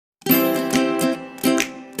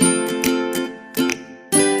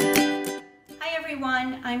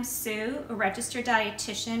everyone. I'm Sue, a registered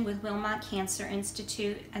dietitian with Wilmot Cancer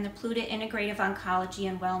Institute and the Pluta Integrative Oncology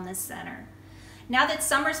and Wellness Center. Now that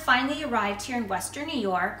summer's finally arrived here in Western New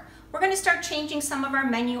York, we're going to start changing some of our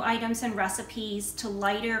menu items and recipes to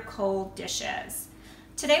lighter, cold dishes.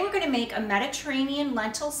 Today we're going to make a Mediterranean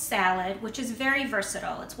lentil salad, which is very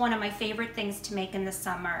versatile. It's one of my favorite things to make in the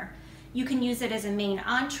summer. You can use it as a main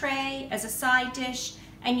entree, as a side dish,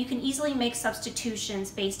 and you can easily make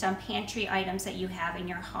substitutions based on pantry items that you have in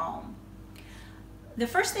your home. The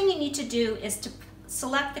first thing you need to do is to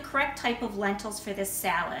select the correct type of lentils for this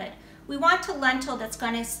salad. We want a lentil that's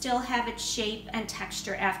going to still have its shape and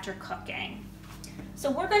texture after cooking.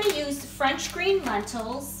 So we're going to use French green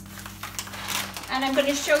lentils, and I'm going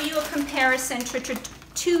to show you a comparison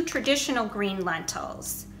to traditional green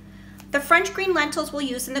lentils. The French green lentils we'll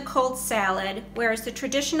use in the cold salad, whereas the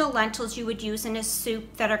traditional lentils you would use in a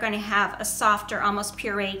soup that are going to have a softer, almost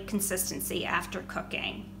pureed consistency after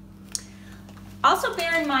cooking. Also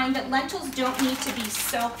bear in mind that lentils don't need to be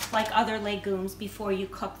soaked like other legumes before you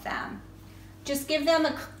cook them. Just give them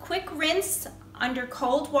a quick rinse under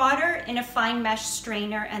cold water in a fine mesh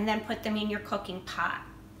strainer and then put them in your cooking pot.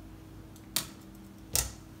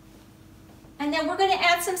 And then we're going to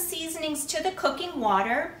add some seasonings to the cooking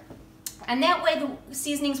water. And that way the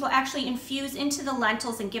seasonings will actually infuse into the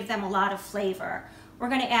lentils and give them a lot of flavor. We're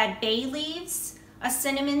going to add bay leaves, a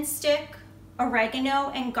cinnamon stick,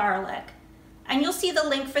 oregano, and garlic. And you'll see the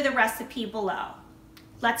link for the recipe below.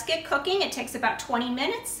 Let's get cooking. It takes about 20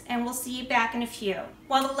 minutes and we'll see you back in a few.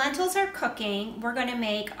 While the lentils are cooking, we're going to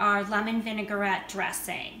make our lemon vinaigrette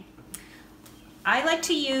dressing. I like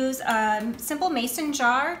to use a simple mason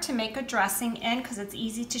jar to make a dressing in because it's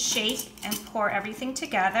easy to shake and pour everything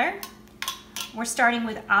together. We're starting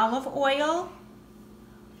with olive oil.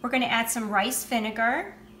 We're going to add some rice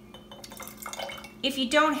vinegar. If you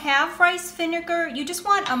don't have rice vinegar, you just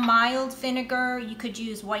want a mild vinegar. You could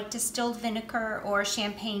use white distilled vinegar or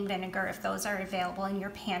champagne vinegar if those are available in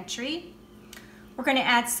your pantry. We're going to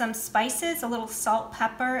add some spices, a little salt,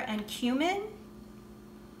 pepper, and cumin.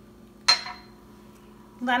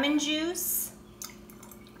 Lemon juice.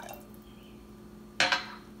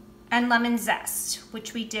 And lemon zest,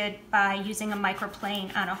 which we did by using a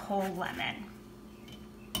microplane on a whole lemon.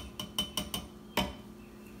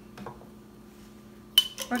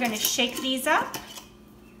 We're going to shake these up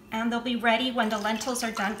and they'll be ready when the lentils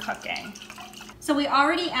are done cooking. So we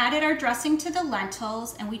already added our dressing to the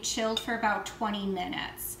lentils and we chilled for about 20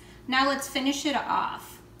 minutes. Now let's finish it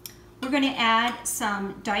off. We're going to add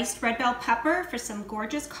some diced red bell pepper for some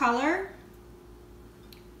gorgeous color.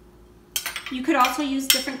 You could also use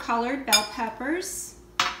different colored bell peppers.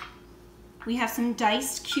 We have some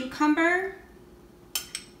diced cucumber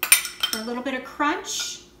for a little bit of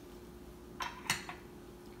crunch.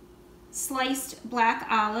 Sliced black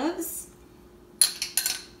olives.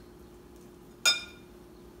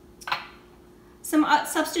 Some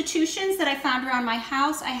substitutions that I found around my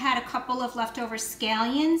house. I had a couple of leftover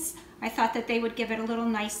scallions. I thought that they would give it a little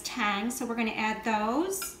nice tang, so we're going to add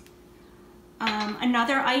those.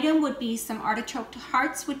 Another item would be some artichoke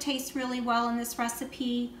hearts would taste really well in this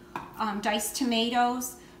recipe, diced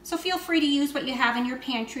tomatoes. So feel free to use what you have in your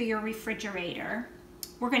pantry or refrigerator.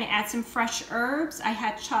 We're going to add some fresh herbs. I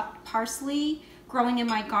had chopped parsley growing in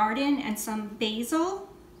my garden and some basil.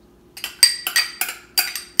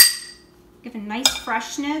 Give a nice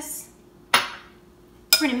freshness.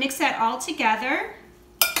 We're going to mix that all together.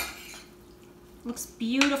 Looks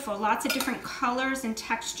beautiful, lots of different colors and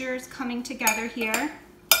textures coming together here.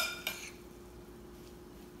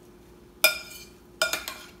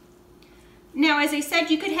 Now, as I said,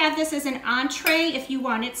 you could have this as an entree if you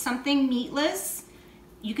wanted something meatless.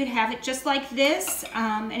 You could have it just like this,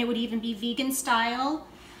 and it would even be vegan style.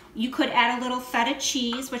 You could add a little feta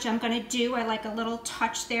cheese, which I'm going to do. I like a little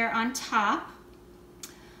touch there on top.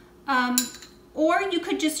 Or you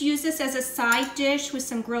could just use this as a side dish with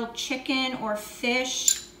some grilled chicken or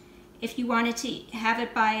fish. If you wanted to have it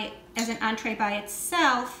as an entree by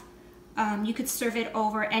itself, you could serve it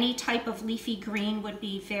over any type of leafy green. Would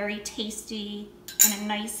be very tasty and a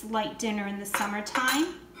nice light dinner in the summertime.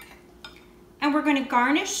 And we're going to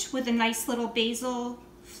garnish with a nice little basil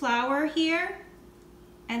flower here.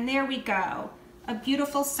 And there we go, a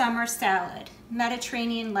beautiful summer salad,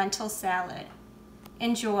 Mediterranean lentil salad.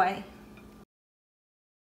 Enjoy.